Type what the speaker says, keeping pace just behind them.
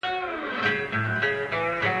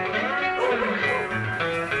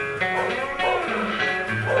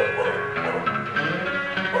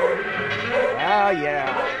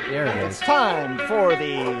yeah. There it It's is. time for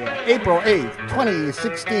the April 8th,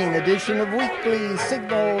 2016 edition of Weekly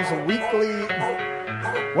Signals Weekly.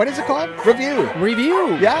 What is it called? Review.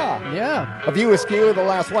 Review. Yeah. Yeah. A view askew of the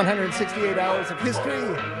last 168 hours of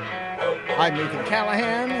history. I'm Nathan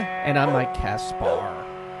Callahan. And I'm Mike Kaspar.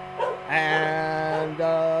 And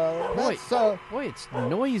Boy, that's, boy, it's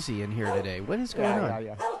noisy in here today. What is going on?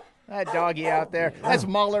 yeah. That doggy out there. That's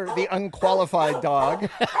Mahler, the unqualified dog.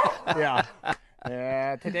 Yeah.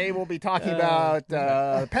 Today we'll be talking about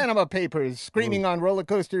Panama Papers, screaming on roller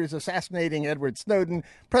coasters, assassinating Edward Snowden,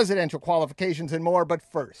 presidential qualifications, and more. But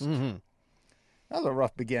first, that was a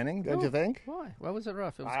rough beginning, don't you think? Why? Why was it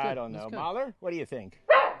rough? It was I good. don't It was know. good. Mahler, what do you think?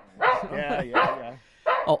 Yeah.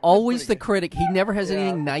 Oh, always the critic. He never has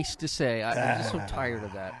anything nice to say. I'm just so tired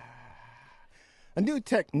of that. A new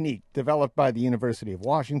technique developed by the University of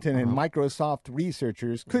Washington and Microsoft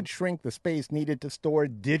researchers could shrink the space needed to store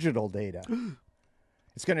digital data.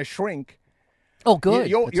 It's going to shrink. Oh, good.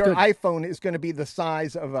 Your That's good. iPhone is going to be the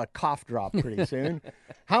size of a cough drop pretty soon.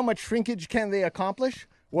 How much shrinkage can they accomplish?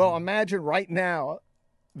 Well, imagine right now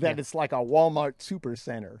that it's like a Walmart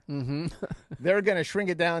supercenter. Mm-hmm. They're going to shrink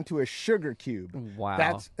it down to a sugar cube.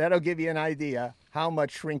 Wow. That'll give you an idea how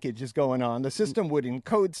much shrinkage is going on. The system would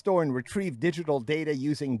encode, store, and retrieve digital data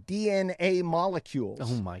using DNA molecules.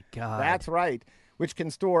 Oh, my God. That's right, which can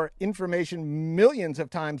store information millions of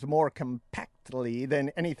times more compactly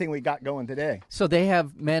than anything we got going today. So they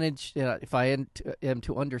have managed, if I am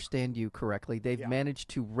to understand you correctly, they've managed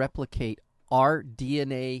to replicate our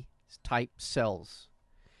DNA-type cells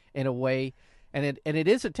in a way, and it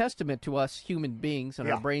is a testament to us human beings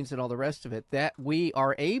and our brains and all the rest of it, that we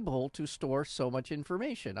are able to store so much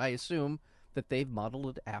information. I assume that they've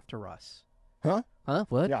modeled it after us. Huh? Huh?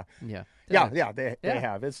 What? Yeah. Yeah. They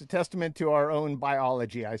have. It's a testament to our own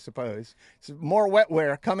biology, I suppose. It's more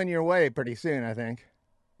wetware coming your way pretty soon, I think.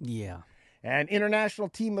 Yeah. An international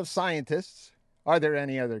team of scientists, are there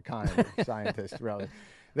any other kind of scientists, really?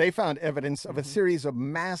 They found evidence of a series of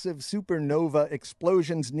massive supernova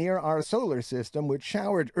explosions near our solar system, which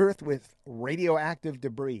showered Earth with radioactive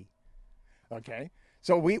debris. Okay?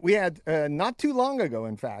 So we had, not too long ago,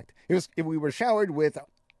 in fact, we were showered with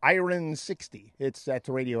iron-60. That's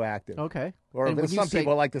radioactive. Okay. Or And when you some say-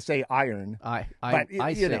 people like to say iron.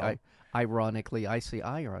 Ironically, I say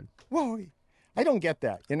iron. Well, I don't get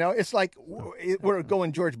that. It's like we're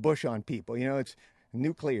going George Bush on people. It's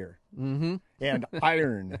nuclear and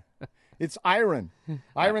iron. It's iron.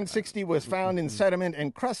 Iron-60 was found in sediment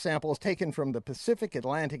and crust samples taken from the Pacific,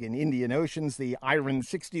 Atlantic, and Indian Oceans. The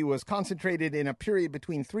iron-60 was concentrated in a period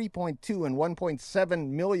between 3.2 and 1.7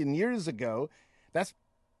 million years ago. That's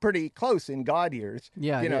pretty close in God years.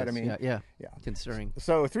 Yeah, you know it what I is. mean? Yeah. Yeah. Considering.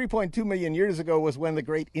 So 3.2 million years ago was when the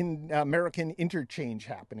great American interchange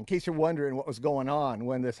happened. In case you're wondering what was going on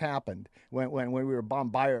when this happened, when we were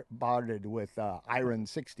bombarded with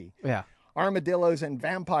iron-60. Yeah. Armadillos and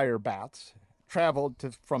vampire bats traveled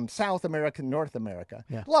from South America to North America.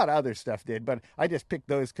 Yeah. A lot of other stuff did, but I just picked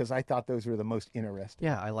those because I thought those were the most interesting.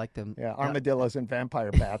 Yeah, I like them. Yeah, armadillos and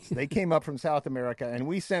vampire bats. They came up from South America, and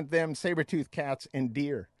we sent them saber-toothed cats and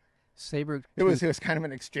deer. It was kind of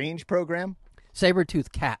an exchange program.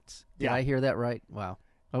 Saber-toothed cats. Did Yeah. I hear that right? Wow.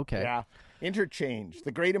 Okay. Yeah. Interchange,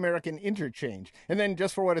 the Great American Interchange. And then,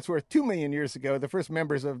 just for what it's worth, 2 million years ago, the first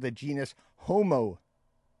members of the genus Homo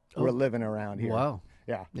were living around here. Wow.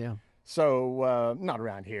 Yeah. Yeah. So, not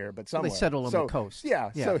around here, but somewhere. They settled on the coast. Yeah.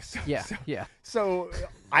 Yeah. So,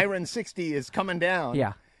 iron-60 is coming down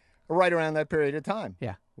Yeah. right around that period of time.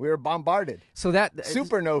 Yeah. We were bombarded. So that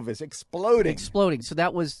Supernovas exploding. exploding. So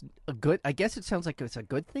that was a good. I guess it sounds like it's a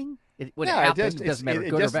good thing. When it Yeah, happens, it doesn't matter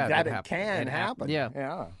good or bad. That it it happens. can It happen. Yeah.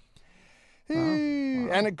 Yeah.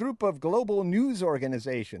 And a group of global news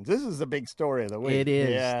organizations. This is the big story of the week. It is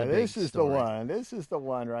Yeah, the big this is story. the one. This is the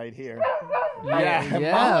one right here.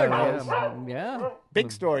 Yeah.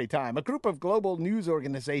 Big story time. A group of global news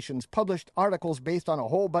organizations published articles based on a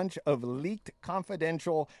whole bunch of leaked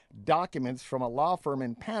confidential documents from a law firm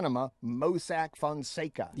in Panama, Mossack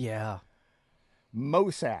Fonseca. Yeah.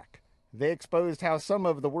 Mossack. They exposed how some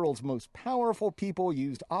of the world's most powerful people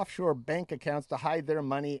used offshore bank accounts to hide their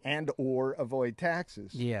money and or avoid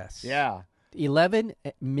taxes. Yes. Yeah. 11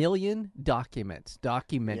 million documents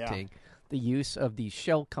documenting the use of these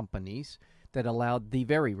shell companies that allowed the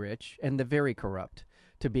very rich and the very corrupt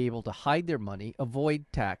to be able to hide their money, avoid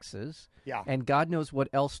taxes, and God knows what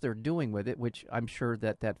else they're doing with it, which I'm sure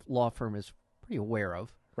that law firm is pretty aware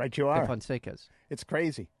of. Right, you are. The Fonsecas. It's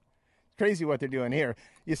crazy. Crazy what they're doing here.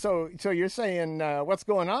 So you're saying what's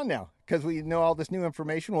going on now? Because we know all this new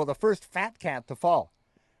information. Well, the first fat cat to fall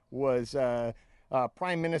was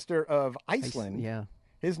Prime Minister of Iceland. Yeah.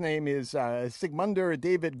 His name is Sigmundur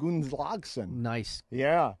David Gunnlaugsson. Nice.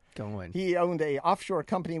 Yeah. Going. He owned a offshore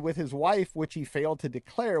company with his wife, which he failed to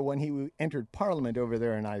declare when he entered Parliament over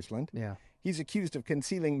there in Iceland. Yeah. He's accused of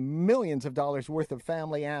concealing millions of dollars worth of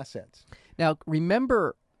family assets. Now,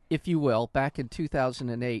 remember, if you will, back in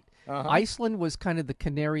 2008, Iceland was kind of the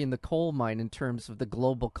canary in the coal mine in terms of the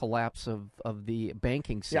global collapse of the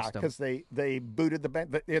banking system. Yeah, because they booted the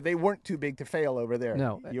bank. They weren't too big to fail over there.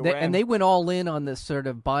 No, and they went all in on this sort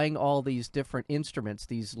of buying all these different instruments,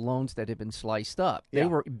 these loans that had been sliced up. They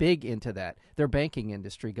were big into that. Their banking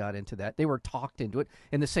industry got into that. They were talked into it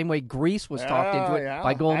in the same way Greece was talked into it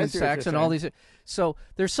by Goldman Sachs and all these. So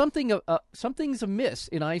there's something's amiss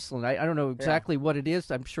in Iceland. I don't know exactly what it is.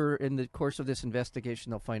 I'm sure in the course of this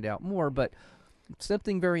investigation they'll find out more, but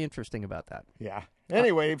something very interesting about that. Yeah.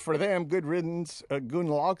 Anyway, for them, good riddance,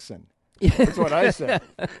 Gunnlaugsson. That's what I said.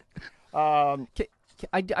 I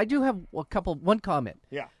do have one comment.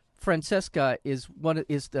 Yeah. Francesca is what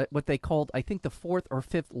they called, I think, the fourth or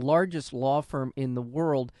fifth largest law firm in the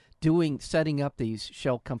world setting up these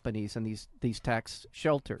shell companies and these tax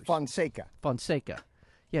shelters. Fonseca.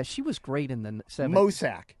 Yeah, she was great in the 70s.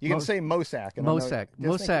 Mossack. You can say Mossack. Mossack.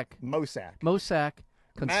 Fonseca.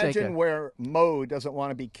 Imagine where Mo doesn't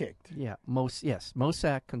want to be kicked. Yeah,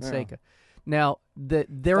 Mossack Fonseca. Now,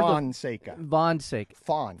 Fonseca.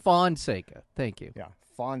 Fonseca. Thank you. Yeah,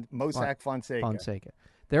 Mossack Fonseca. Fonseca.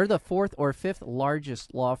 They're the fourth or fifth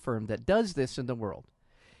largest law firm that does this in the world,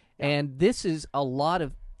 and this is a lot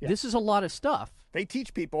of stuff. They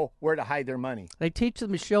teach people where to hide their money. They teach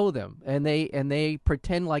them to show them, and they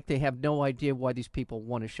pretend like they have no idea why these people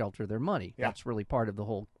want to shelter their money. Yeah. That's really part of the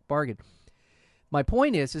whole bargain. My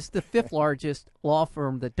point is, it's the fifth largest law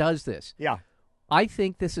firm that does this. Yeah. I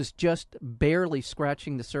think this is just barely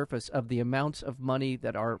scratching the surface of the amounts of money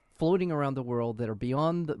that are floating around the world that are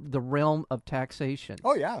beyond the realm of taxation.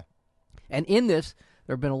 Oh, yeah. And in this,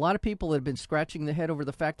 there have been a lot of people that have been scratching their head over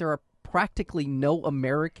the fact there are practically no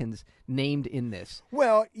Americans named in this.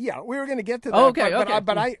 Well, yeah, we were going to get to that.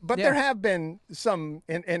 Okay. But there have been some,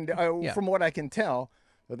 and from what I can tell,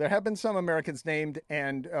 there have been some Americans named,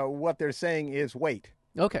 and what they're saying is, wait.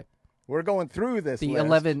 Okay. We're going through this the list.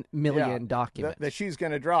 11 million document that she's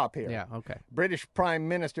going to drop here. Yeah, okay. British Prime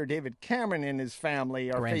Minister David Cameron and his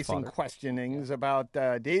family are facing questionings about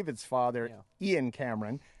David's father, Ian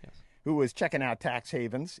Cameron, who was checking out tax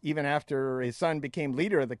havens even after his son became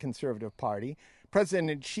leader of the Conservative Party.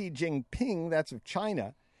 President Xi Jinping, that's of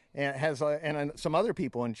China, and some other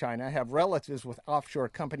people in China have relatives with offshore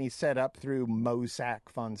companies set up through Mossack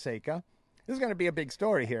Fonseca. This is going to be a big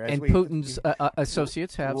story here. And Putin's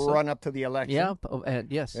associates have run up to the election. Yeah,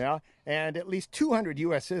 yes. Yeah, and at least 200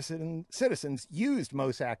 U.S. citizens used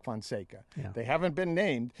Mossack Fonseca. Yeah. They haven't been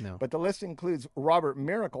named, but the list includes Robert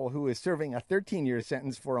Miracle, who is serving a 13-year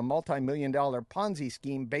sentence for a multi-million-dollar Ponzi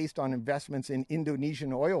scheme based on investments in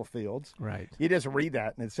Indonesian oil fields. Right. You just read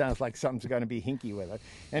that, and it sounds like something's going to be hinky with it.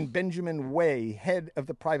 And Benjamin Way, head of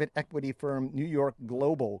the private equity firm New York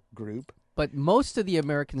Global Group. But most of the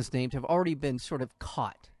Americans named have already been sort of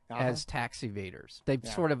caught as tax evaders. They've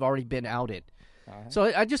sort of already been outed.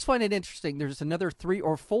 So I just find it interesting. There's another 3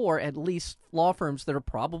 or 4 at least law firms that are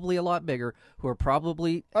probably a lot bigger, who are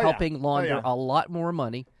probably helping launder a lot more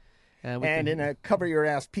money. And in a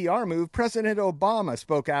cover-your-ass PR move, President Obama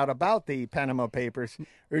spoke out about the Panama Papers,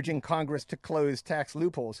 urging Congress to close tax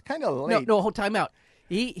loopholes. Kind of late. No, time out.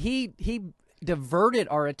 He diverted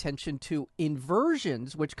our attention to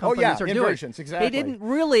inversions, which companies are inversions, doing. Exactly. He didn't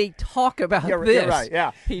really talk about this. You're right,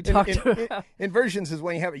 yeah. He talked about... Inversions is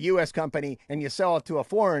when you have a U.S. company and you sell it to a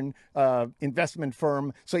foreign investment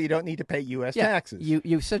firm so you don't need to pay U.S. taxes. You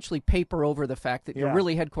essentially paper over the fact that you're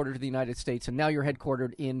really headquartered in the United States and now you're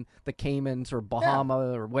headquartered in the Caymans or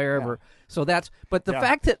Bahama or wherever. Yeah. So that's... But the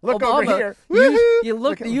fact that Obama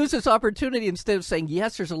used this opportunity instead of saying,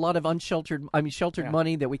 yes, there's a lot of sheltered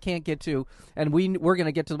money that we can't get to, and we're going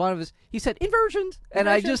to get to the bottom of this. He said inversions, and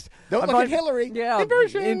I just don't look at Hillary. Yeah,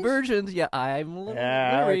 inversions. Yeah, I'm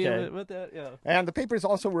leery with that. Yeah. And the papers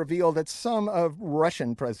also reveal that some of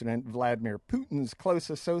Russian President Vladimir Putin's close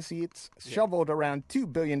associates shoveled around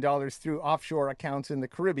 $2 billion through offshore accounts in the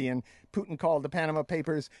Caribbean. Putin called the Panama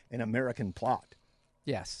Papers an American plot.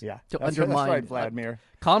 Yes. Yeah. To undermine that's right, Vladimir.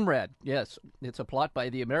 Comrade. Yes, it's a plot by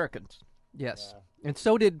the Americans. Yes. And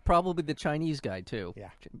so did probably the Chinese guy, too.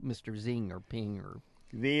 Yeah. Mr. Xing or Ping or...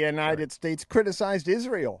 The United States criticized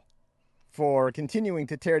Israel for continuing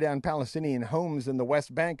to tear down Palestinian homes in the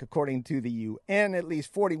West Bank. According to the UN, at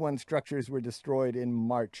least 41 structures were destroyed in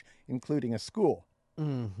March, including a school.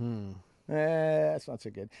 Mm-hmm. That's not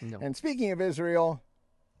so good. No. And speaking of Israel,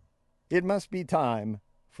 it must be time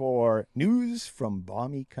for news from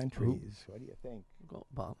balmy countries. What do you think? Go,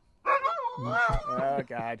 Bob. Oh,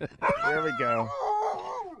 God. Here we go.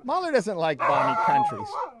 Mahler doesn't like balmy countries.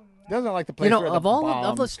 Doesn't like the place where of the all bombs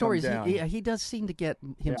of the come stories, down. he does seem to get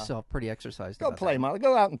himself pretty exercised. Go about play, Mahler.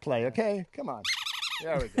 Go out and play, okay? Come on.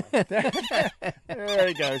 There we go. There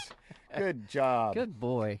he goes. Good job. Good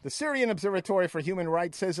boy. The Syrian Observatory for Human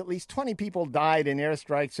Rights says at least 20 people died in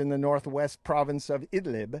airstrikes in the northwest province of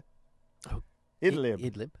Idlib. Oh, Idlib.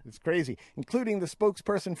 Idlib. It's crazy, including the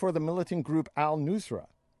spokesperson for the militant group Al-Nusra.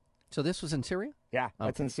 So this was in Syria? Yeah,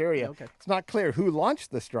 that's Okay. in Syria. Okay. It's not clear who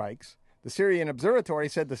launched the strikes. The Syrian Observatory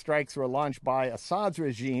said the strikes were launched by Assad's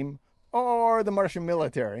regime or the Russian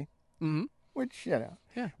military, Mm-hmm. which, Yeah.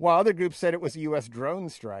 while other groups said it was a U.S. drone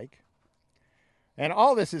strike. And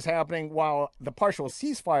all this is happening while the partial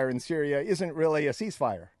ceasefire in Syria isn't really a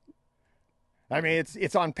ceasefire. I mean,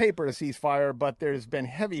 it's on paper a ceasefire, but there's been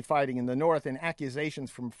heavy fighting in the north and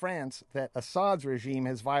accusations from France that Assad's regime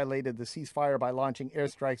has violated the ceasefire by launching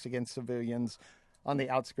airstrikes against civilians on the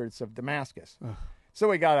outskirts of Damascus. So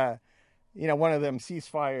we got one of them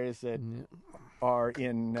ceasefires that are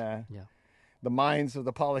in the minds of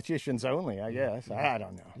the politicians only, I guess. I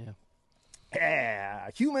don't know. Yeah. Yeah.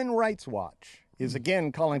 Human Rights Watch is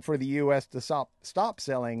again calling for the U.S. to stop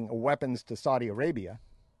selling weapons to Saudi Arabia.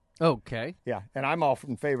 Okay. Yeah, and I'm all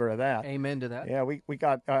in favor of that. Amen to that. Yeah, we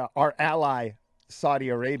got our ally, Saudi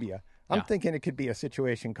Arabia. I'm Yeah. thinking it could be a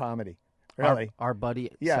situation comedy. Really. Our buddy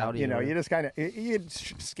Yeah, Saudi you know, Arabia. you just kind of you'd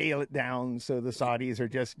scale it down so the Saudis are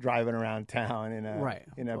just driving around town in a Right.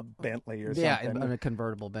 Bentley or Yeah, something. in a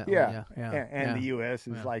convertible Bentley. Yeah, Yeah. and the U.S.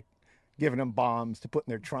 is like giving them bombs to put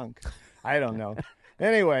in their trunk. I don't know.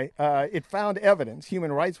 Anyway, it found evidence.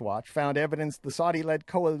 Human Rights Watch found evidence the Saudi-led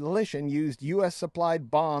coalition used U.S.-supplied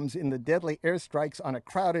bombs in the deadly airstrikes on a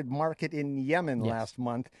crowded market in Yemen last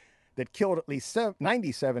month that killed at least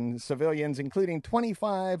 97 civilians, including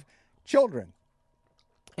 25 children.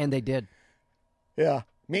 And they did. Yeah.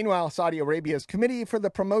 Meanwhile, Saudi Arabia's Committee for the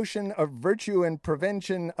Promotion of Virtue and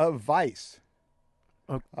Prevention of Vice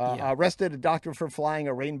arrested a doctor for flying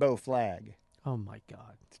a rainbow flag. Oh my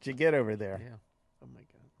God. Did you get over there? Yeah. Oh my God.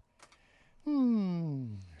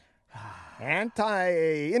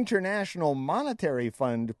 Anti-International Monetary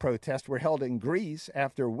Fund protests were held in Greece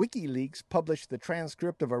after WikiLeaks published the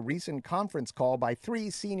transcript of a recent conference call by 3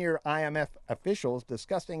 senior IMF officials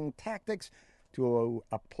discussing tactics to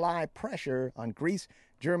apply pressure on Greece,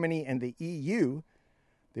 Germany, and the EU.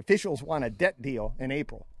 The officials want a debt deal in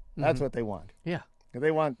April. That's what they want. Yeah.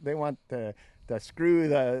 They want to screw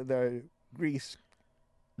the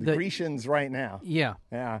Grecians right now. Yeah.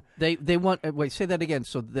 Yeah. They want. Wait, say that again.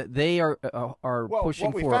 So they are Well, pushing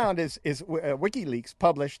what we for. found is WikiLeaks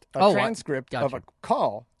published a transcript of a gotcha.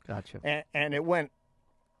 call, Gotcha. and it went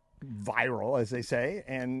viral, as they say,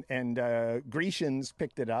 and Grecians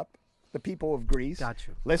picked it up. The people of Greece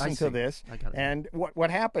Gotcha. I listened see. to this, I got it. and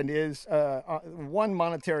what happened is one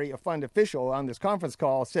monetary fund official on this conference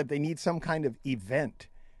call said they need some kind of event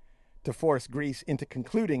to force Greece into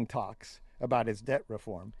concluding talks about its debt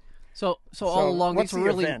reform. So all along, what's these were the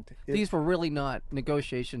really event? these were really not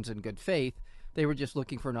negotiations in good faith. They were just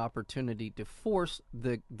looking for an opportunity to force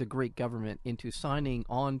the Greek government into signing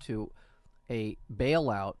on to a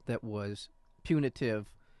bailout that was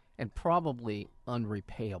punitive and probably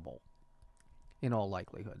unrepayable. In all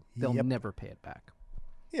likelihood, they'll Yep. never pay it back.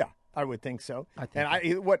 Yeah, I would think so. I think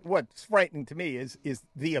and what's frightening to me is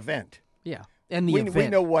the event. Yeah, and the We event.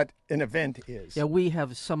 know what an event is. Yeah, we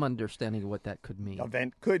have some understanding of what that could mean.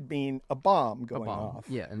 Event could mean a bomb A going bomb. off.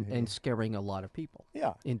 Yeah, and scaring a lot of people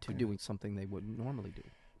Yeah. into doing something they wouldn't normally do.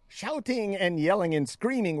 Shouting and yelling and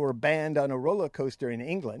screaming were banned on a roller coaster in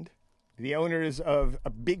England. The owners of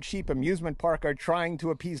a Big Sheep amusement park are trying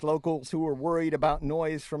to appease locals who are worried about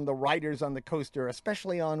noise from the riders on the coaster,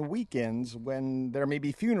 especially on weekends when there may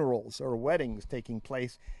be funerals or weddings taking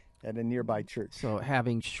place at a nearby church. So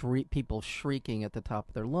having people shrieking at the top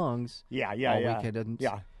of their lungs. Yeah. all weekend and-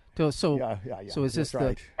 Yeah. So So is this that's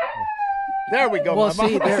right. There we go. Well, my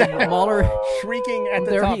see, mom. there, Mahler. Shrieking at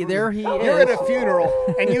the There top. he- of there his- he You're at is. a funeral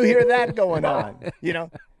and you hear that going on. You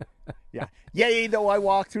know. Yeah. Yea, though I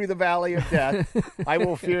walk through the valley of death, I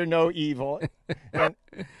will fear no evil. And,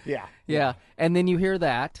 yeah. Yeah, and then you hear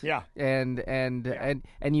that. Yeah. And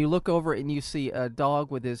you look over and you see a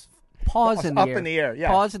dog with his paws in the Up air. in the air, yeah.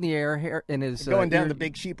 Paws in the air, hair in his Going down ear- the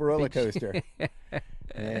Big Sheep roller coaster. Yeah.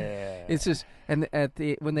 It's just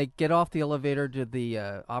when they get off the elevator, did the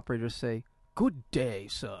operators say, "Good day,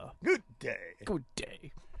 sir. Good day. Good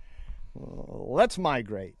day." Let's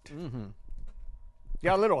migrate. Mm-hmm. You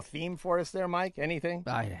got a little theme for us there, Mike? Anything?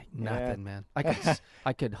 Nothing, man.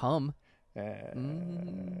 I could hum.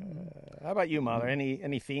 How about you, Mother?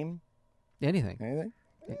 Any theme? Anything. Anything?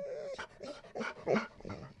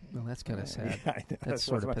 Well, that's kind of sad. Yeah, I know. That's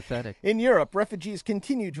sort of pathetic. In Europe, refugees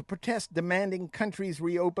continue to protest, demanding countries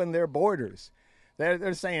reopen their borders.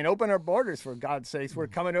 They're saying, open our borders, for God's sakes. We're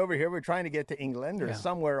coming over here. We're trying to get to England or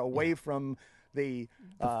somewhere away from the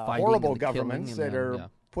horrible governments that are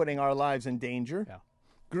putting our lives in danger. Yeah.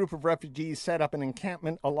 Group of refugees set up an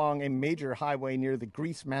encampment along a major highway near the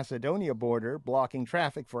Greece-Macedonia border, blocking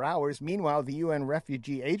traffic for hours. Meanwhile, the UN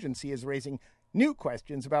Refugee Agency is raising new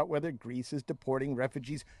questions about whether Greece is deporting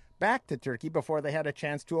refugees back to Turkey before they had a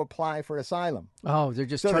chance to apply for asylum. Oh, they're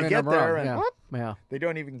just So turning they get them there around. and Yeah. whoop, Yeah. they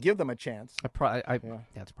don't even give them a chance.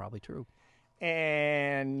 That's probably true.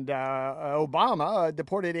 And Obama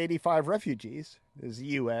deported 85 refugees. This is the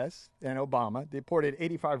U.S. and Obama deported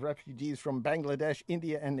 85 refugees from Bangladesh,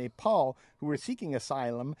 India, and Nepal who were seeking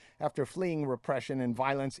asylum after fleeing repression and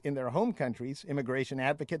violence in their home countries. Immigration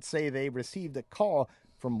advocates say they received a call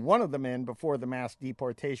from one of the men before the mass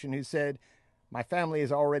deportation who said, "My family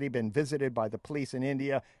has already been visited by the police in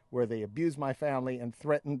India where they abused my family and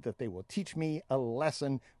threatened that they will teach me a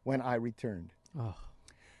lesson when I returned." Oh.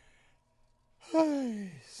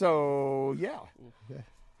 So, yeah.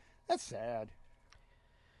 That's sad.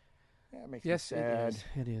 That makes me sad.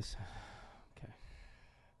 It is.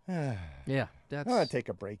 Okay. Yeah, that's. I'm going to take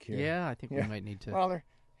a break here. Yeah, I think we might need to. Well,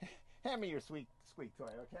 hand me your squeak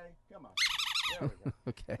toy, okay? Come on. There we go.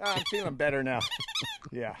 Okay. I'm feeling better now.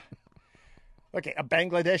 Yeah. Okay, a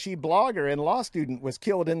Bangladeshi blogger and law student was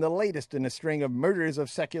killed in the latest in a string of murders of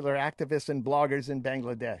secular activists and bloggers in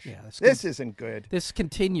Bangladesh. Yeah, this isn't good. This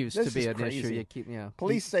continues This to be is an crazy. issue.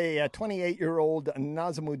 Police say a 28-year-old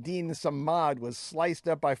Nazimuddin Samad was sliced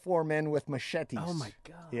up by 4 men with machetes. Oh, my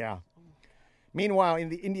God. Yeah. Meanwhile, in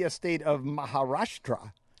the India state of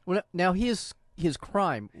Maharashtra, Well, now his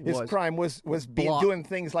crime was doing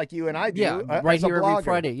things like you and I do. Right as a here every blogger.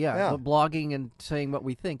 Friday. Yeah, blogging and saying what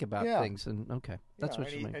we think about Yeah. things. And okay, that's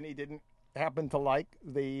what you mean. And he didn't happen to like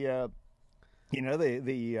the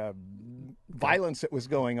violence that was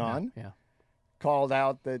going on. Yeah. Called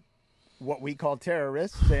out that what we call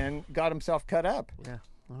terrorists and got himself cut up. Yeah.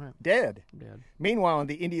 All right. Dead. Dead. Meanwhile, in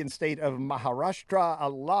the Indian state of Maharashtra, a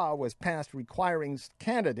law was passed requiring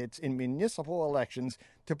candidates in municipal elections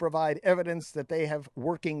to provide evidence that they have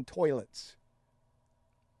working toilets.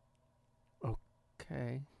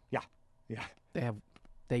 Okay. Yeah.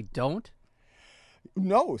 They don't?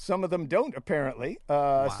 No, some of them don't, apparently.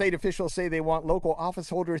 State officials say they want local office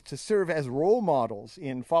holders to serve as role models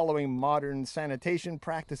in following modern sanitation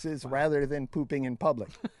practices rather than pooping in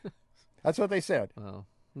public. That's what they said. Oh.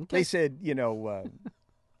 Okay. They said,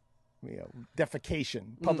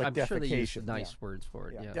 defecation, public I'm defecation. sure they use nice words for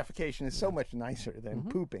it. Yeah. Defecation is so much nicer than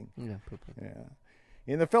pooping. Yeah, pooping. Yeah.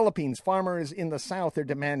 In the Philippines, farmers in the south are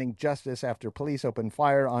demanding justice after police opened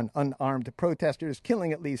fire on unarmed protesters,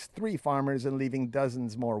 killing at least 3 farmers and leaving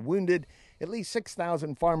dozens more wounded. At least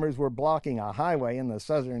 6,000 farmers were blocking a highway in the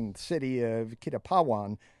southern city of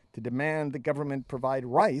Kidapawan to demand the government provide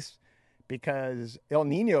rice because El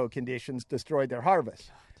Nino conditions destroyed their harvest.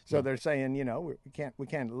 So they're saying, we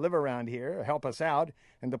can't live around here. Help us out.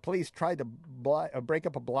 And the police tried to break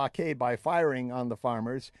up a blockade by firing on the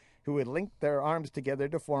farmers, who had linked their arms together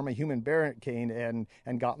to form a human barricade and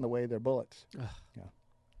got in the way of their bullets.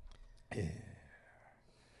 Yeah.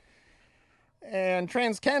 And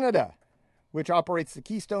TransCanada, which operates the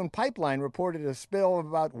Keystone Pipeline, reported a spill of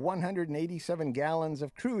about 187 gallons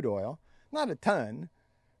of crude oil. Not a ton,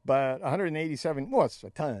 but 187, well, it's a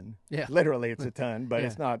ton. Yeah. Literally, it's a ton, but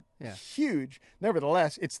it's not huge.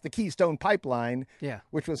 Nevertheless, it's the Keystone Pipeline,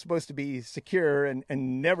 which was supposed to be secure and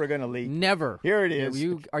never going to leak. Never. Here it is.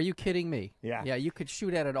 Are you kidding me? Yeah. Yeah, you could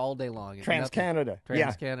shoot at it all day long. TransCanada.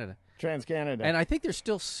 TransCanada. TransCanada. And I think they're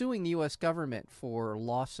still suing the U.S. government for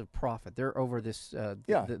loss of profit. They're over this, the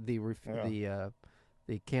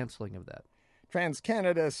canceling of that.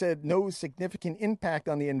 TransCanada said no significant impact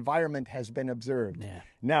on the environment has been observed. Yeah.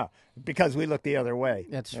 Now, because we look the other way.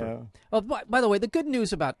 That's true. Well, by the way, the good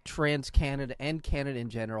news about TransCanada and Canada in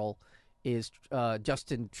general is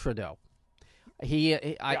Justin Trudeau.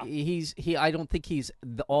 I don't think he's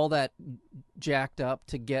all that jacked up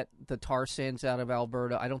to get the tar sands out of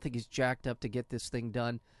Alberta. I don't think he's jacked up to get this thing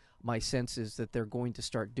done. My sense is that they're going to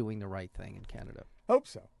start doing the right thing in Canada. Hope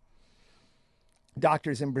so.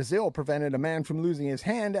 Doctors in Brazil prevented a man from losing his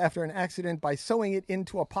hand after an accident by sewing it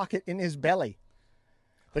into a pocket in his belly.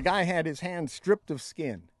 The guy had his hand stripped of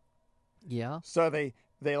skin. Yeah. So they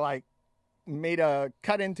made a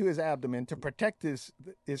cut into his abdomen to protect his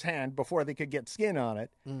hand before they could get skin on it.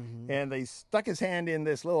 And they stuck his hand in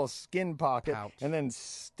this little skin pocket Pouch. and then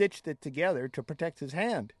stitched it together to protect his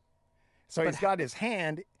hand. So he's got his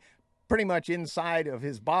hand pretty much inside of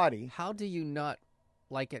his body. How do you not,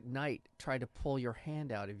 like at night, try to pull your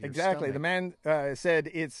hand out of your Exactly. stomach? The man said,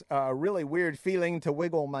 it's a really weird feeling to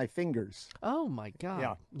wiggle my fingers. Oh, my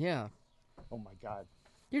God. Yeah. Oh, my God.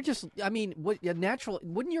 You're just, I mean, wouldn't your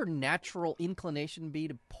natural inclination be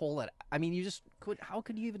to pull it? I mean, you just could, how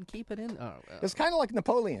could you even keep it in? Oh, It's kind of like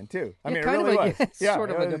Napoleon, too. I mean, it kind really of was. it's Yeah, sort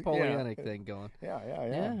of it a was- Napoleonic thing going. Yeah.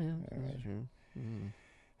 That's true.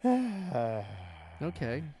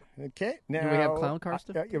 Okay. Okay. Now, Do we have clown car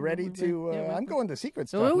stuff? You ready to? Yeah, I'm going to secret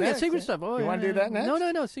stuff. Oh, yeah, next. secret stuff. Oh, you yeah, want to do that next?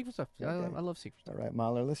 No, secret stuff. Okay. I love secret stuff. All right,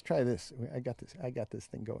 Mahler. Let's try this. I got this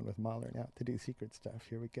thing going with Mahler now to do secret stuff.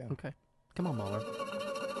 Here we go. Okay. Come on, Mahler.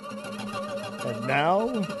 And now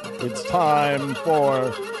it's time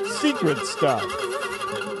for secret stuff.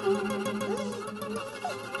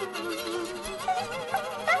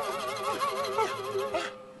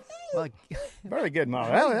 Well, Very good,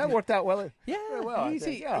 Mahler. That worked out well. yeah, Very well, I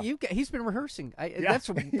think, yeah. he's been rehearsing. Yeah.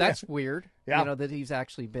 That's weird. Yeah. You know, that he's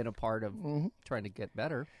actually been a part of trying to get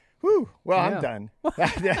better. Whew. Well, Yeah. I'm done.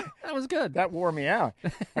 That was good. That wore me out.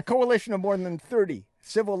 A coalition of more than 30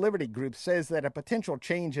 civil liberty groups says that a potential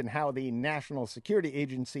change in how the National Security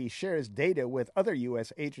Agency shares data with other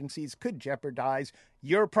U.S. agencies could jeopardize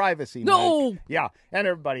your privacy. No! Mike. Yeah, and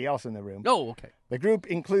everybody else in the room. Oh, okay. The group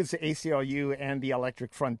includes the ACLU and the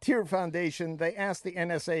Electric Frontier Foundation. They asked the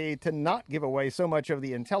NSA to not give away so much of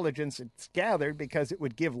the intelligence it's gathered because it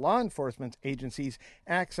would give law enforcement agencies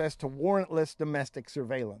access to warrantless domestic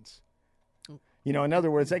surveillance. You know, in other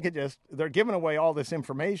words, they're giving away all this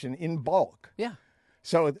information in bulk. Yeah.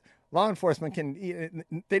 So law enforcement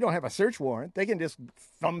they don't have a search warrant. They can just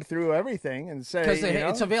thumb through everything and say, Because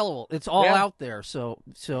it's available. It's all Yeah. out there. So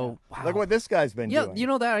wow. Look what this guy's been Yeah, doing. you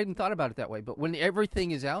know that I hadn't thought about it that way. But when everything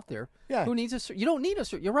is out there, Yeah. who needs a search? You don't need a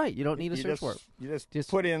search. You're right. You don't need a search warrant. You just Just-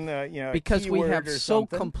 put in the Because we keyword have or so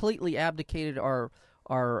something. completely abdicated our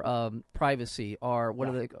privacy, our what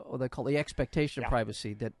are they call the expectation of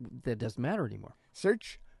privacy that doesn't matter anymore.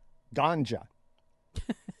 Search ganja.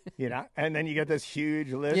 And then you get this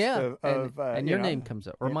huge list Yeah, of and you your know, name comes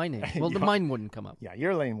up, or my name. Well, Yeah. mine wouldn't come up. Yeah,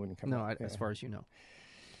 your name wouldn't come No, up. as far as you know.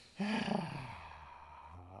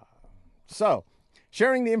 So,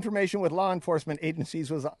 sharing the information with law enforcement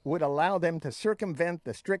agencies would allow them to circumvent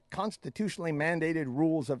the strict constitutionally mandated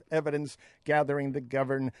rules of evidence gathering that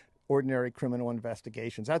govern ordinary criminal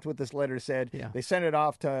investigations. That's what this letter said. Yeah. They sent it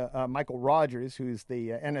off to Michael Rogers, who's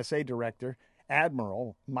the NSA director,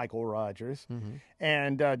 Admiral Michael Rogers,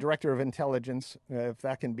 and Director of Intelligence, if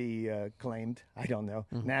that can be claimed, I don't know,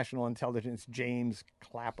 National Intelligence James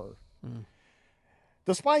Clapper.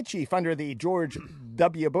 The spy chief under the George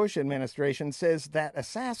W. Bush administration says that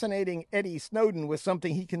assassinating Eddie Snowden was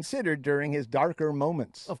something he considered during his darker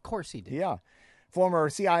moments. Of course he did. Yeah. Former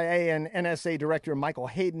CIA and NSA Director Michael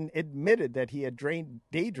Hayden admitted that he had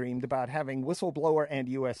daydreamed about having whistleblower and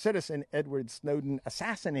U.S. citizen Edward Snowden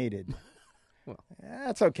assassinated. Well.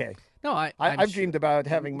 That's okay. No, I've dreamed about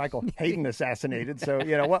having Michael Hayden assassinated, so,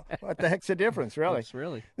 what the heck's the difference, really? Yes,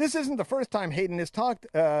 really. This isn't the first time Hayden has talked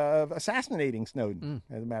of assassinating Snowden,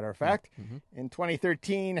 as a matter of fact. In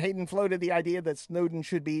 2013, Hayden floated the idea that Snowden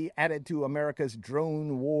should be added to America's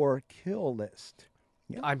drone war kill list.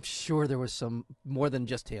 I'm sure there was some more than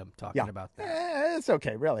just him talking about that. It's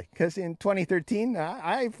okay, really, because in 2013,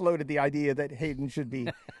 I floated the idea that Hayden should be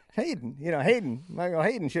Michael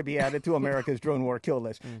Hayden should be added to America's drone war kill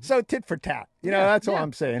list. So tit for tat. That's all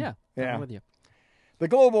I'm saying. Yeah, I'm with you. The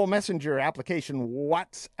global messenger application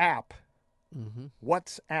WhatsApp.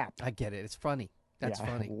 WhatsApp. I get it. It's funny. That's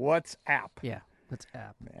funny. WhatsApp. Yeah, that's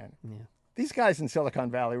app. Man. Yeah. These guys in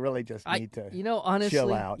Silicon Valley really just need to honestly,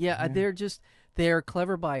 chill out. Yeah, they're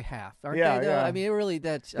clever by half, aren't Yeah, they? yeah. I mean, really,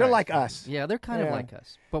 They're like us. Yeah, they're kind of Yeah. like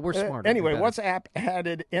us, but we're smarter. Anyway, We're better. WhatsApp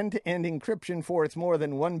added end-to-end encryption for its more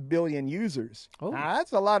than 1 billion users. Oh.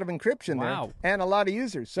 That's a lot of encryption Wow. there, and a lot of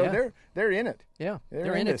users. So Yeah. they're in it. Yeah, They're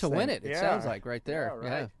they're in in it this to win thing. it. It Yeah. sounds like right there. Yeah,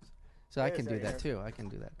 right. So I Yes, can do I that am. too. I can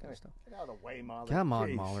do that kind of stuff. Get out of the way, Mahler. Come on,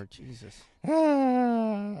 Jeez. Mahler. Jesus.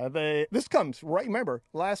 This comes right. Remember,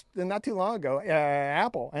 not too long ago,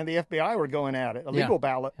 Apple and the FBI were going at it, a legal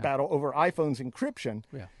battle over iPhone's encryption.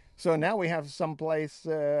 Yeah. So now we have someplace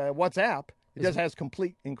WhatsApp. It just has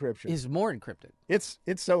complete encryption. Is more encrypted. It's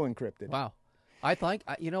so encrypted. Wow. I think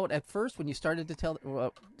you know what? At first, when you started to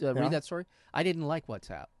read that story, I didn't like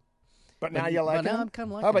WhatsApp. But now you like it. now I'm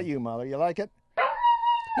kinda liking How about it. you, Mahler? You like it?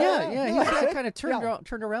 Yeah. He's Yeah. kind of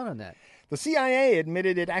turned around on that. The CIA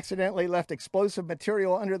admitted it accidentally left explosive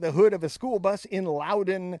material under the hood of a school bus in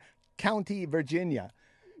Loudoun County, Virginia.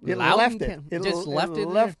 It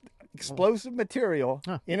left explosive material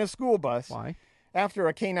in a school bus. Why? After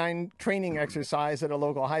a canine training exercise at a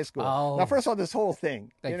local high school. Oh. Now, first of all, this whole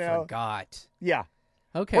thing. They forgot. Yeah.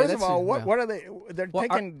 Okay. First of all, what are they? They're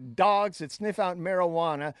taking dogs that sniff out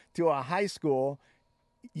marijuana to a high school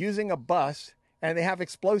using a bus, and they have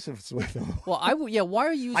explosives with them. Well, why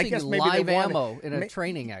are you using live ammo in a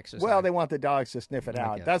training exercise? Well, they want the dogs to sniff it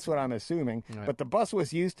out. guess. That's what I'm assuming. Right. But the bus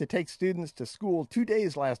was used to take students to school 2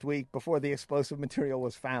 days last week before the explosive material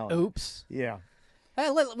was found. Oops. Yeah. Hey,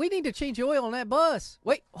 we need to change the oil on that bus.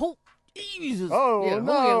 Wait, hold. Jesus. Oh, yeah,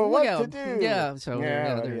 no, look what out. to do? Yeah, so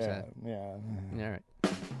Yeah, there's yeah, that. yeah. All right.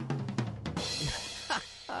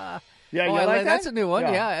 Yeah, Oh, you like that? that's a new one.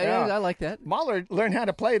 Yeah, I like that. Mahler learned how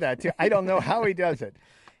to play that, too. I don't know how he does it.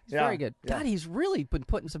 He's very good. God, he's really been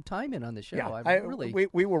putting some time in on the show. Yeah,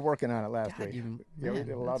 we were working on it last God, week. we did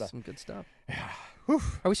a lot of some good stuff. Whew.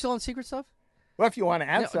 Are we still on secret stuff? Well, if you want to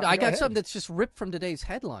add something, I go got ahead. something that's just ripped from today's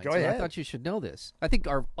headlines. Go and I ahead. thought you should know this. I think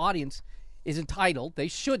our audience is entitled. They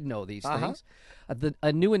should know these things.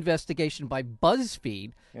 A new investigation by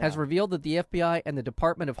BuzzFeed has revealed that the FBI and the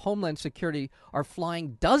Department of Homeland Security are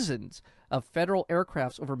flying dozens of federal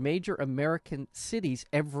aircrafts over major American cities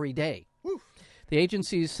every day. Whew. The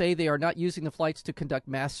agencies say they are not using the flights to conduct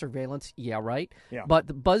mass surveillance. Yeah, right? Yeah. But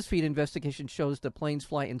the BuzzFeed investigation shows the planes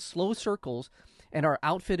fly in slow circles and are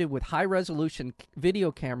outfitted with high-resolution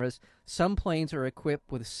video cameras. Some planes are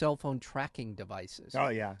equipped with cell phone tracking devices. Oh,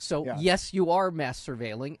 yeah. So, Yeah. yes, you are mass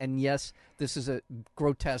surveilling, and yes, this is a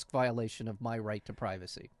grotesque violation of my right to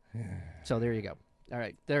privacy. So there you go. All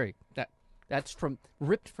right, that's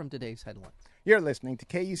ripped from today's headlines. You're listening to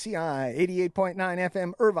KUCI 88.9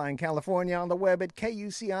 FM, Irvine, California, on the web at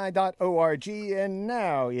kuci.org. And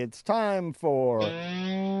now it's time for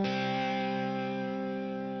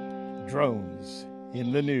drones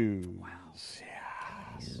in the news. Wow.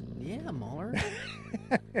 Yeah, Mahler.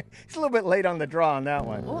 It's a little bit late on the draw on that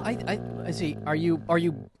one. Well, I see. Are you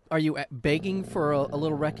begging for a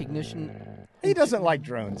little recognition? He doesn't like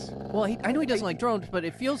drones. Well, I know he doesn't like drones, but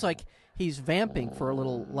it feels like he's vamping for a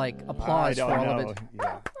little applause I for don't all know. of it.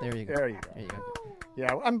 Yeah. There you go. There you go. There you go.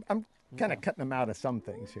 Yeah, I'm kind of cutting them out of some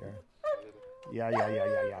things here. Yeah.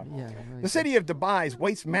 Yeah. The city of Dubai's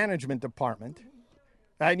waste management department,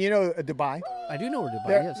 and you know Dubai. I do know where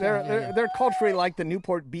Dubai is. They're culturally like the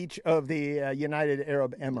Newport Beach of the United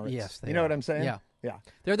Arab Emirates. Yes, they you know are. what I'm saying? Yeah.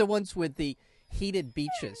 They're the ones with the heated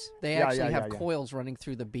beaches. They actually have yeah. coils running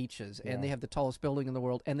through the beaches, and they have the tallest building in the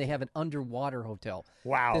world, and they have an underwater hotel.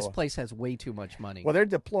 Wow. This place has way too much money. Well, they're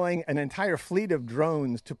deploying an entire fleet of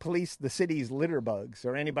drones to police the city's litter bugs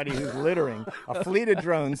or anybody who's littering. A fleet of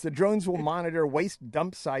drones. The drones will monitor waste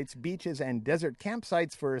dump sites, beaches, and desert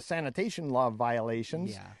campsites for sanitation law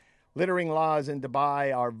violations. Yeah. Littering laws in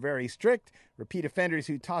Dubai are very strict. Repeat offenders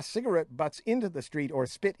who toss cigarette butts into the street or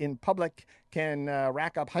spit in public can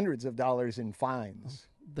rack up hundreds of dollars in fines.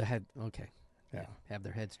 Okay. Yeah. Have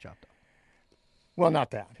their heads chopped off. Well,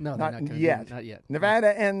 not that. No, they're not gonna do yet. it. Not yet.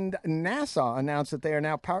 Nevada and NASA announced that they are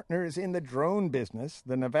now partners in the drone business.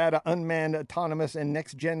 The Nevada Unmanned Autonomous and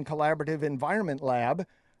Next Gen Collaborative Environment Lab.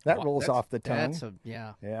 That rolls off the tongue.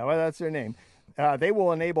 Yeah. Yeah, well, that's their name. They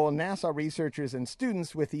will enable NASA researchers and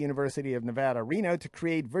students with the University of Nevada, Reno, to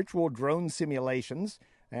create virtual drone simulations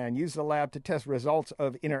and use the lab to test results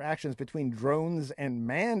of interactions between drones and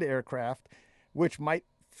manned aircraft, which might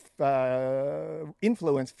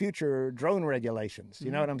influence future drone regulations. You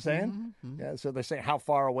know what I'm saying? Yeah, so they're saying how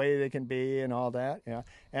far away they can be and all that. Yeah,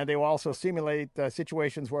 and they will also simulate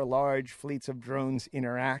situations where large fleets of drones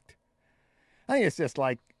interact. I think it's just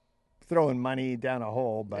like throwing money down a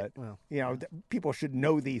hole, but people should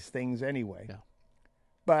know these things anyway. Yeah.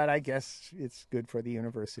 But I guess it's good for the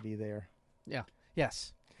university there. Yeah.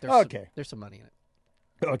 Yes. There's some money in it.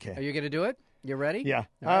 Okay. Are you going to do it? You ready? Yeah.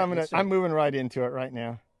 All right, I'm moving right into it right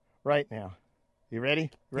now. You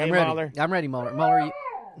ready? I'm ready. Mahler? I'm ready, Mahler. Mahler,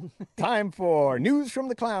 Time for news from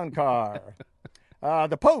the clown car.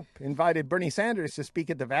 The Pope invited Bernie Sanders to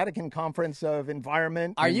speak at the Vatican Conference of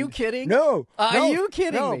Environment. Are you kidding? No. Are you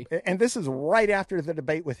kidding me? And this is right after the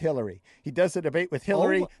debate with Hillary. He does the debate with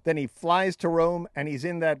Hillary, then he flies to Rome, and he's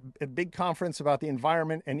in that big conference about the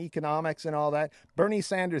environment and economics and all that. Bernie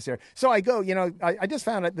Sanders there. So I go, I just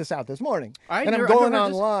found this out this morning. And I'm going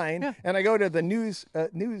online, and I go to the news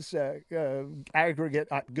aggregate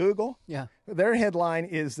at Google. Yeah. Their headline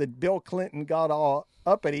is that Bill Clinton got all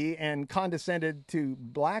uppity and condescended to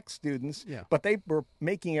black students, but they were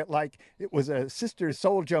making it like it was a Sister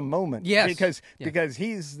Soldier moment. Yes. Because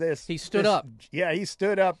he's this. He stood up. Yeah, he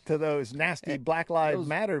stood up to those nasty Black Lives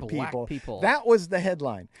Matter black people. people. That was the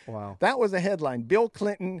headline. Wow. That was the headline. Bill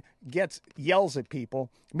Clinton yells at people.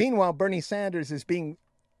 Meanwhile, Bernie Sanders is being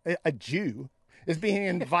a Jew, is being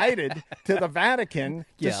invited to the Vatican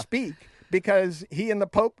to speak. Because he and the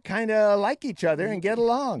Pope kind of like each other and get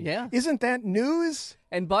along. Yeah. Isn't that news?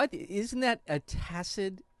 And isn't that a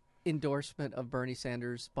tacit endorsement of Bernie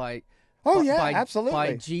Sanders by absolutely.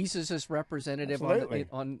 by Jesus' representative Absolutely.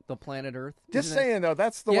 on the planet Earth? Just Isn't saying, though,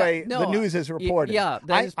 that's the way the news is reported.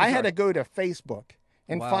 That I had to go to Facebook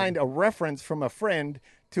and find a reference from a friend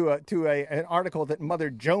to an article that Mother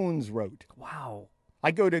Jones wrote. Wow.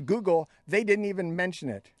 I go to Google. They didn't even mention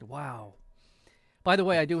it. Wow. By the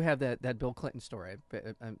way, I do have that Bill Clinton story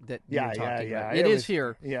that you were talking about. It is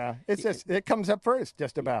here. Yeah, it's just it comes up first,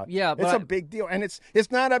 just about. Yeah, it's a big deal, and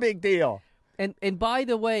it's not a big deal. And by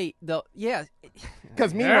the way,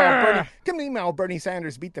 because meanwhile, Bernie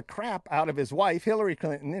Sanders beat the crap out of his wife Hillary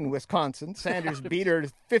Clinton in Wisconsin. Sanders beat her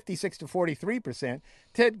 56 to 43%.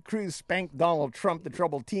 Ted Cruz spanked Donald Trump, the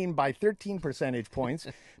troubled teen, by 13 percentage points.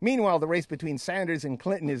 Meanwhile, the race between Sanders and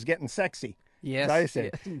Clinton is getting sexy. Yes. I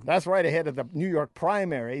said, that's right ahead of the New York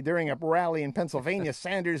primary. During a rally in Pennsylvania,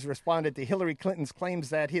 Sanders responded to Hillary Clinton's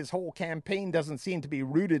claims that his whole campaign doesn't seem to be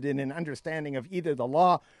rooted in an understanding of either the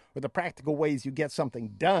law or the practical ways you get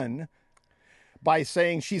something done by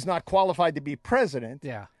saying she's not qualified to be president.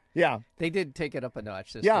 Yeah. Yeah. They did take it up a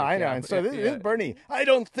notch. This yeah, week. I know. And so this is Bernie. I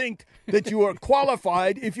don't think that you are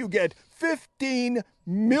qualified if you get $15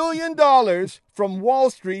 million from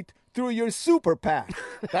Wall Street through your super PAC.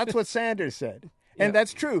 That's what Sanders said. And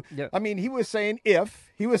that's true. Yeah. I mean, he was saying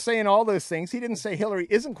he was saying all those things. He didn't say Hillary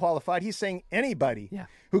isn't qualified. He's saying anybody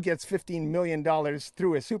who gets $15 million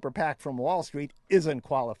through a super PAC from Wall Street isn't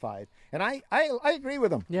qualified. And I agree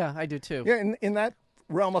with him. Yeah, I do too. Yeah, in that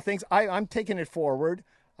realm of things, I'm taking it forward.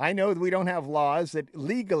 I know that we don't have laws that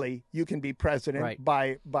legally you can be president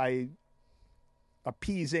by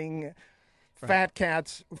appeasing fat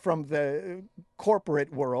cats from the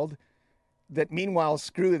corporate world that meanwhile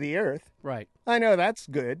screw the earth. Right. I know that's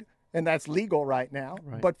good and that's legal right now.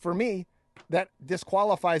 Right. But for me, that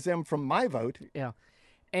disqualifies them from my vote. Yeah.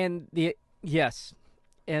 And the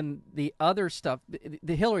other stuff,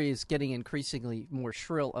 the Hillary is getting increasingly more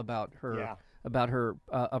shrill about her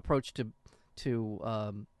approach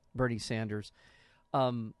to Bernie Sanders.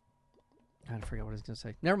 I forget what I was going to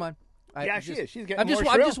say. Never mind. She is. She's getting I'm more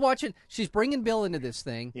shrill. just watching. She's bringing Bill into this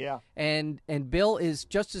thing. Yeah. And Bill is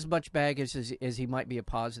just as much baggage as he might be a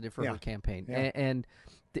positive for her campaign. Yeah. And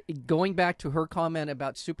going back to her comment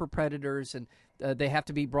about super predators and they have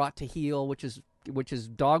to be brought to heel, which is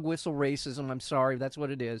dog whistle racism. I'm sorry, that's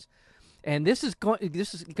what it is. And this is going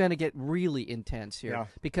to get really intense here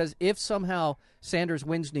because if somehow Sanders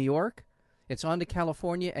wins New York, it's on to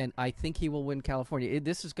California, and I think he will win California.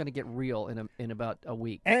 This is going to get real in about a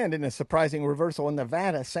week. And in a surprising reversal in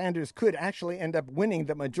Nevada, Sanders could actually end up winning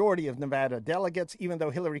the majority of Nevada delegates, even though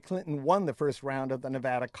Hillary Clinton won the first round of the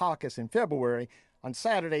Nevada caucus in February. On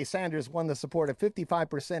Saturday, Sanders won the support of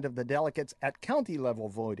 55% of the delegates at county-level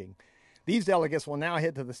voting. These delegates will now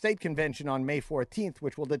head to the state convention on May 14th,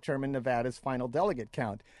 which will determine Nevada's final delegate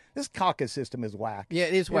count. This caucus system is whack. Yeah,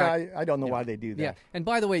 it is whack. I don't know why they do that. Yeah, and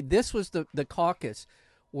by the way, this was the caucus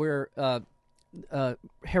where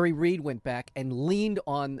Harry Reid went back and leaned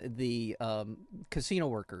on the casino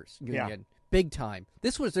workers union big time.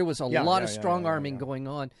 There was a lot of strong-arming going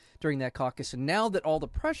on during that caucus, and now that all the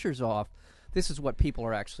pressure's off, this is what people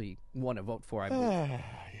are actually want to vote for, I believe.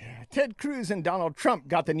 Ted Cruz and Donald Trump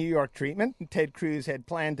got the New York treatment. Ted Cruz had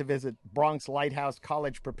planned to visit Bronx Lighthouse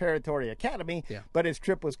College Preparatory Academy, but his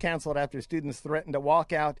trip was canceled after students threatened to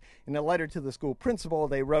walk out. In a letter to the school principal,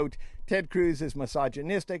 they wrote, "Ted Cruz is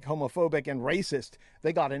misogynistic, homophobic, and racist."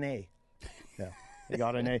 They got an A. Yeah, they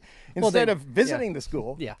got an A. Instead of visiting the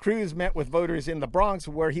school, Cruz met with voters in the Bronx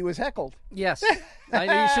where he was heckled. Yes. You should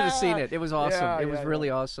have seen it. It was awesome. It was really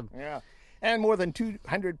awesome. Yeah. And more than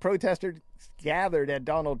 200 protesters gathered at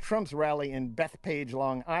Donald Trump's rally in Bethpage,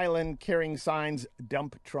 Long Island, carrying signs,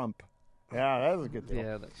 "Dump Trump." Yeah, that was a good deal.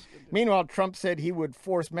 Yeah, that's good. Meanwhile, Trump said he would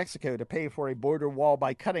force Mexico to pay for a border wall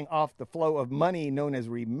by cutting off the flow of money known as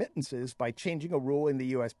remittances by changing a rule in the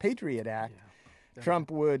U.S. Patriot Act. Yeah.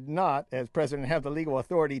 Trump would not, as president, have the legal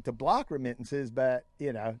authority to block remittances, but,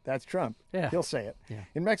 that's Trump. Yeah. He'll say it. Yeah.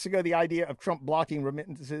 In Mexico, the idea of Trump blocking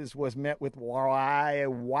remittances was met with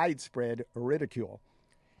widespread ridicule.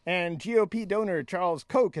 And GOP donor Charles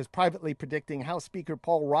Koch is privately predicting House Speaker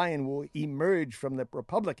Paul Ryan will emerge from the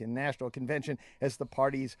Republican National Convention as the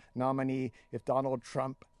party's nominee if Donald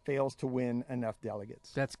Trump fails to win enough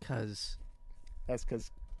delegates. That's because that's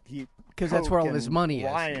where all of his money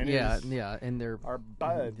Ryan is. Yeah, and they're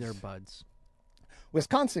buds. They're buds.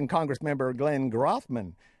 Wisconsin Congressmember Glenn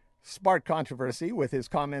Grothman sparked controversy with his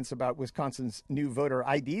comments about Wisconsin's new voter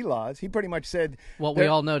ID laws. He pretty much said what we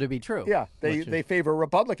all know to be true. Yeah, they favor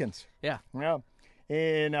Republicans. Yeah.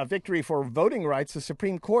 In a victory for voting rights, the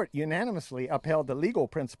Supreme Court unanimously upheld the legal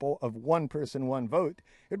principle of one person, one vote.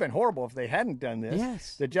 It would have been horrible if they hadn't done this.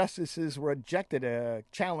 Yes. The justices rejected a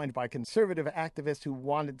challenge by conservative activists who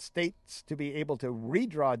wanted states to be able to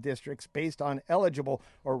redraw districts based on eligible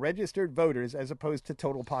or registered voters as opposed to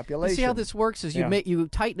total population. You see how this works is you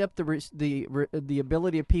tighten up the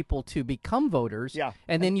ability of people to become voters. Yeah.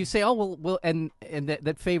 And then you say, oh well, and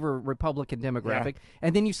that favor Republican demographic,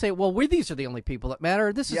 and then you say, well, these are the only people that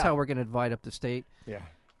matter. This is how we're going to divide up the state. Yeah.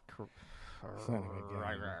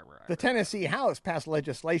 The Tennessee House passed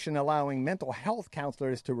legislation allowing mental health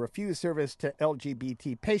counselors to refuse service to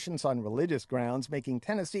LGBT patients on religious grounds, making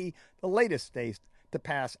Tennessee the latest state to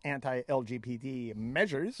pass anti-LGBT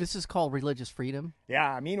measures. This is called religious freedom.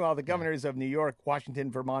 Yeah. Meanwhile, the governors of New York, Washington,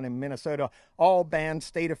 Vermont, and Minnesota all banned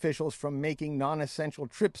state officials from making non-essential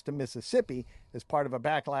trips to Mississippi as part of a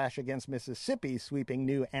backlash against Mississippi's sweeping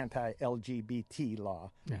new anti-LGBT law.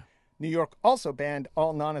 Yeah. New York also banned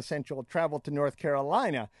all non-essential travel to North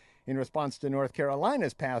Carolina in response to North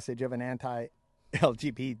Carolina's passage of an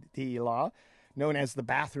anti-LGBT law known as the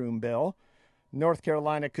Bathroom Bill. North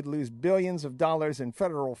Carolina could lose billions of dollars in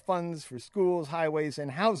federal funds for schools, highways,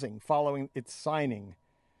 and housing following its signing.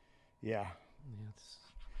 Yeah.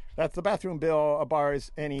 That's the Bathroom Bill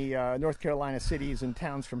bars any North Carolina cities and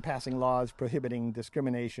towns from passing laws prohibiting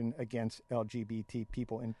discrimination against LGBT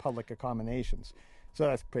people in public accommodations. So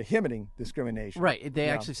that's prohibiting discrimination. Right. They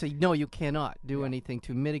actually say, no, you cannot do anything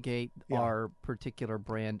to mitigate our particular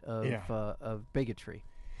brand of bigotry.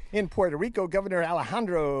 In Puerto Rico, Governor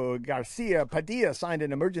Alejandro Garcia Padilla signed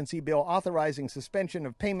an emergency bill authorizing suspension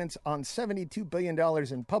of payments on $72 billion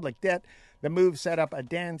in public debt. The move set up a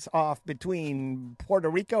dance-off between Puerto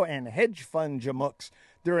Rico and hedge fund jamooks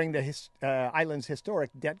during the island's historic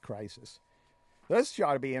debt crisis. This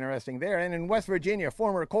ought to be interesting there. And in West Virginia,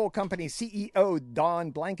 former coal company CEO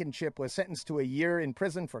Don Blankenship was sentenced to a year in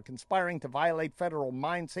prison for conspiring to violate federal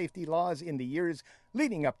mine safety laws in the years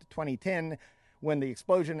leading up to 2010, when the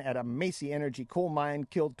explosion at a Macy Energy coal mine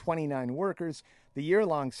killed 29 workers. The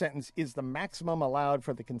year-long sentence is the maximum allowed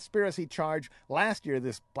for the conspiracy charge. Last year,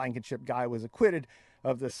 this Blankenship guy was acquitted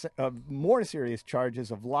of more serious charges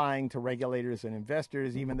of lying to regulators and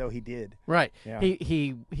investors, even though he did. Right. Yeah.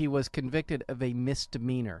 He was convicted of a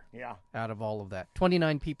misdemeanor. Yeah. Out of all of that,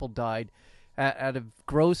 29 people died out of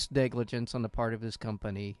gross negligence on the part of his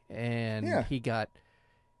company, and he got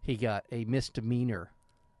a misdemeanor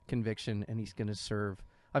conviction, and he's going to serve.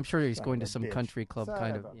 I'm sure he's going to some country club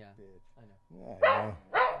kind of. Yeah. I know.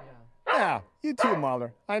 Yeah, you too,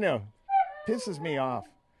 Mahler. I know. Pisses me off.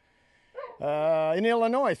 In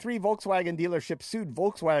Illinois, 3 Volkswagen dealerships sued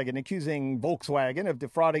Volkswagen, accusing Volkswagen of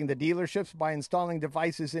defrauding the dealerships by installing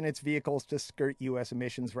devices in its vehicles to skirt U.S.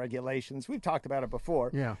 emissions regulations. We've talked about it before.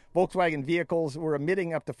 Yeah. Volkswagen vehicles were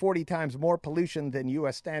emitting up to 40 times more pollution than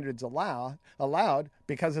U.S. standards allowed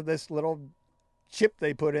because of this little chip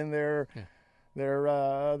they put in their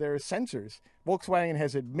sensors. Volkswagen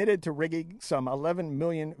has admitted to rigging some 11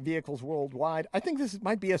 million vehicles worldwide. I think this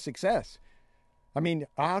might be a success. I mean,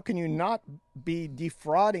 how can you not be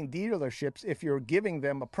defrauding dealerships if you're giving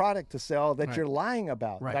them a product to sell that you're lying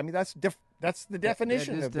about? Right. I mean, that's the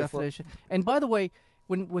definition that is of definition. And by the way,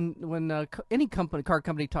 when any car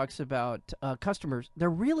company talks about customers, they're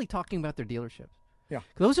really talking about their dealerships. Yeah.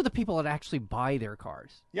 Those are the people that actually buy their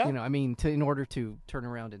cars. Yeah. You know, I mean, in order to turn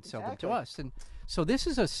around and sell them to us. And so this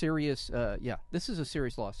is a serious,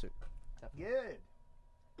 lawsuit. Good.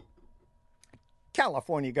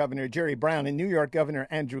 California Governor Jerry Brown and New York Governor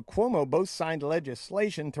Andrew Cuomo both signed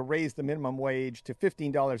legislation to raise the minimum wage to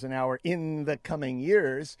 $15 an hour in the coming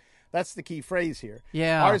years. That's the key phrase here.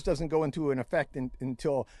 Yeah. Ours doesn't go into an effect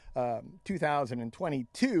until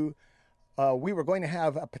 2022. We were going to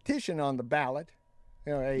have a petition on the ballot.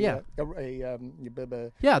 You know, they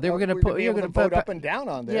were going to put. You're going to vote up and down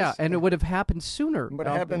on this. Yeah, and it would have happened sooner. But it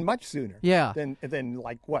happened much sooner. Yeah. Than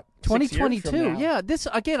like what? 2022. 6 years from now? Yeah. This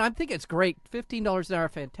again. I think it's great. $15 an hour,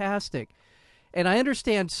 fantastic. And I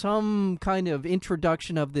understand some kind of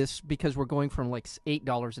introduction of this because we're going from like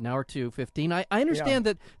 $8 an hour to $15. I understand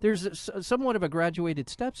that there's somewhat of a graduated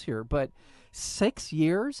steps here, but 6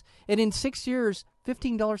 years, and in 6 years,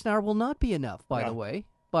 $15 an hour will not be enough. By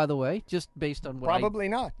the way, just based on what Probably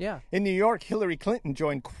not. Yeah. In New York, Hillary Clinton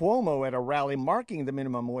joined Cuomo at a rally marking the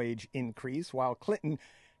minimum wage increase. While Clinton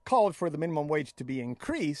called for the minimum wage to be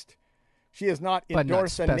increased, she has not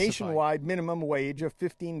endorsed a nationwide minimum wage of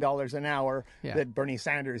 $15 an hour that Bernie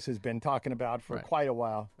Sanders has been talking about for quite a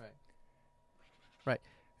while. Right.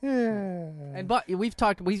 But we've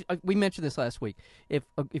talked. We mentioned this last week.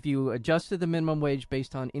 If you adjusted the minimum wage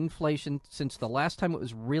based on inflation since the last time it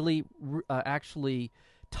was really actually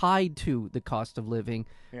tied to the cost of living,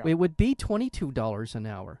 it would be $22 an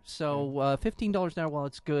hour. So $15 an hour, while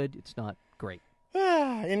it's good, it's not great.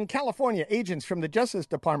 In California, agents from the Justice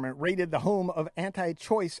Department raided the home of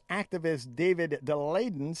anti-choice activist David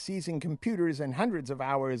DeLayden, seizing computers and hundreds of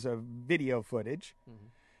hours of video footage.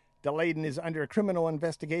 DeLayden is under criminal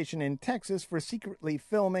investigation in Texas for secretly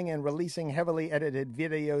filming and releasing heavily edited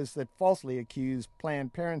videos that falsely accuse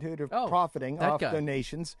Planned Parenthood of profiting off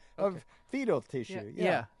donations of fetal tissue.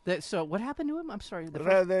 So what happened to him? I'm sorry.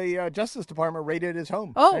 The Justice Department raided his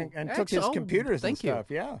home and took his computers and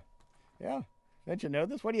stuff. Yeah. Didn't you know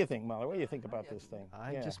this? What do you think, Molly? What do you think about this thing?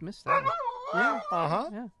 I just missed that.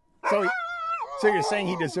 Yeah. So you're saying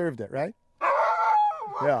he deserved it, right?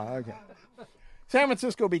 Yeah, okay. San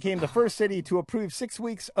Francisco became the first city to approve 6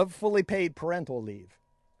 weeks of fully paid parental leave.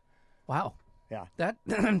 Wow. Yeah.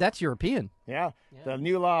 That's European. Yeah. The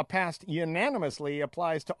new law passed unanimously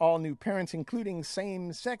applies to all new parents, including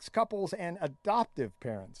same-sex couples and adoptive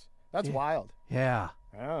parents. That's wild. Yeah.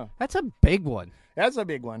 That's a big one. That's a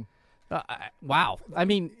big one. Wow. I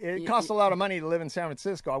mean, it costs a lot of money to live in San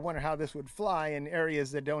Francisco. I wonder how this would fly in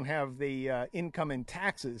areas that don't have the income and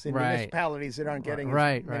taxes, in municipalities that aren't getting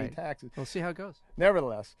as many taxes. We'll see how it goes.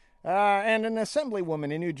 Nevertheless. And an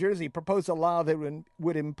assemblywoman in New Jersey proposed a law that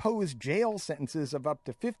would impose jail sentences of up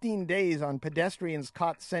to 15 days on pedestrians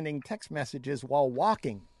caught sending text messages while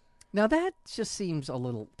walking. Now, that just seems a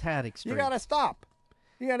little tad extreme. You got to stop.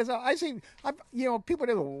 I see, people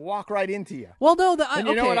just walk right into you. Well, no, and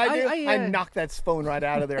you know what I do? I knock that phone right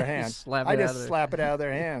out of their hand. I just slap it out of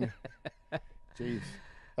their hand. Jeez.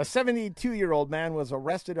 A 72-year-old man was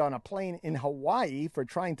arrested on a plane in Hawaii for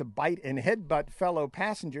trying to bite and headbutt fellow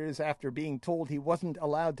passengers after being told he wasn't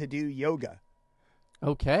allowed to do yoga.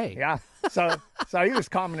 Okay. Yeah. So he was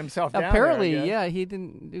calming himself down. Apparently, he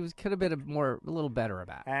didn't. Could have been a little better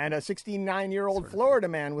about it. And a 69-year-old Florida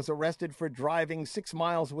man was arrested for driving 6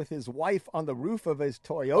 miles with his wife on the roof of his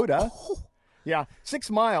Toyota. Yeah, 6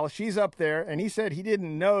 miles. She's up there, and he said he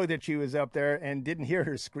didn't know that she was up there and didn't hear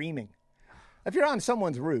her screaming. If you're on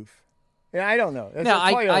someone's roof, I don't know. Now,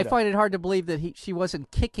 I find it hard to believe that she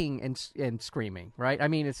wasn't kicking and screaming, right? I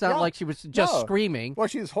mean, it's not like she was just screaming. Well,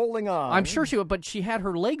 she was holding on. I'm sure she was, but she had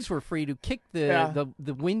her legs were free to kick the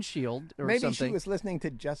windshield or something. Maybe she was listening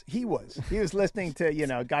to He was listening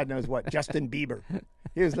to, God knows what, Justin Bieber.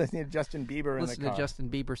 He was listening to Justin Bieber in the car. Listening to Justin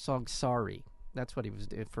Bieber's song, Sorry. That's what he was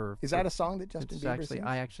doing for. Is that a song that Justin Bieber sings?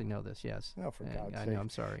 I actually know this, yes. Oh, for God's sake. I know,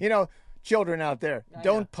 I'm sorry. Children out there,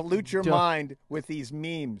 don't pollute your mind with these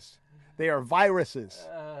memes. They are viruses.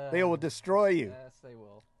 They will destroy you. Yes, they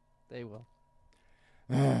will. They will.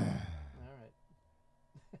 All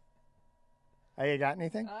right. You got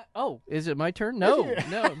anything? Is it my turn? No,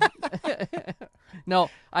 no.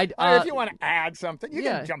 No, if you want to add something, you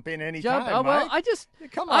can jump in anytime. Well,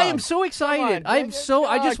 come on. I am so excited. I just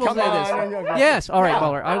will say this. Yes, all right,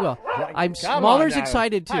 Mueller, I will. Mueller's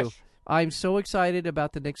excited too. Hush. I'm so excited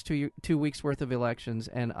about the next 2 weeks worth of elections,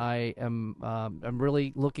 and I'm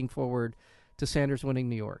really looking forward to Sanders winning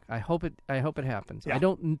New York. I hope it happens. Yeah.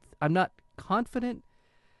 I'm not confident,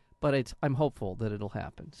 but I'm hopeful that it'll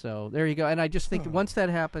happen. So there you go. And I just think once that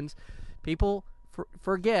happens, people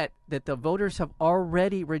forget that the voters have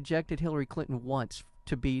already rejected Hillary Clinton once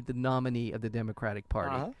to be the nominee of the Democratic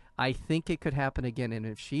Party. I think it could happen again, and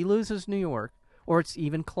if she loses New York, or it's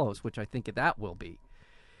even close, which I think that will be,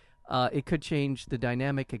 it could change the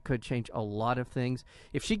dynamic. It could change a lot of things.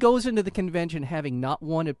 If she goes into the convention having not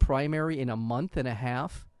won a primary in a month and a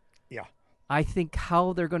half, I think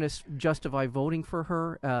how they're going to justify voting for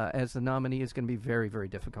her as the nominee is going to be very, very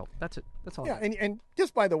difficult. That's it. That's all. Yeah, and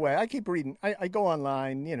just by the way, I keep reading. I go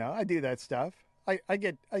online. I do that stuff. I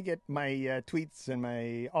get my tweets and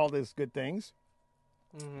my all these good things.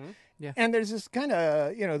 Mm-hmm. Yeah. And there's this kind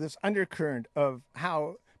of this undercurrent of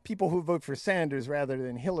how people who vote for Sanders rather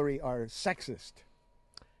than Hillary are sexist.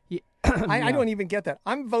 Yeah. I don't even get that.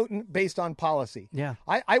 I'm voting based on policy. Yeah.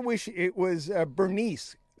 I wish it was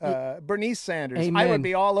Bernice Bernice Sanders. I Amen. would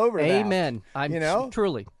be all over that. Amen. I'm you know?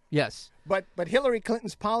 truly, yes. But Hillary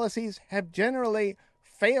Clinton's policies have generally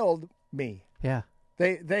failed me. Yeah.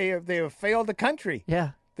 They have failed the country.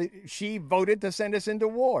 Yeah. She voted to send us into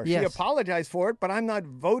war. Yes. She apologized for it, but I'm not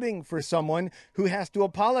voting for someone who has to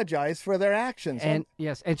apologize for their actions. And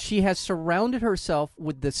yes, and she has surrounded herself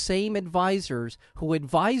with the same advisors who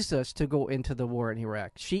advised us to go into the war in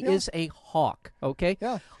Iraq. She is a hawk. Okay.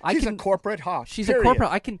 Yeah. She's a corporate hawk. She's period. a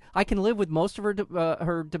corporate. I can live with most of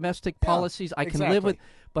her domestic policies. I can live with,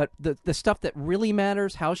 but the stuff that really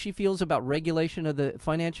matters, how she feels about regulation of the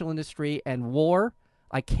financial industry and war,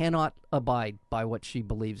 I cannot abide by what she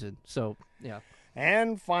believes in. So, yeah.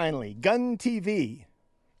 And finally, Gun TV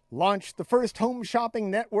launched the first home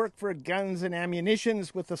shopping network for guns and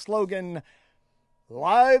ammunitions with the slogan,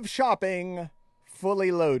 "Live shopping,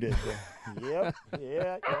 fully loaded." Yep.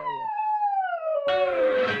 Yeah.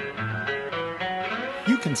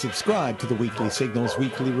 You can subscribe to the Weekly Signals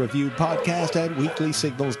Weekly Review podcast at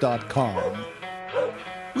weeklysignals.com.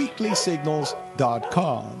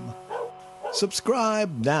 weeklysignals.com.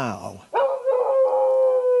 Subscribe now.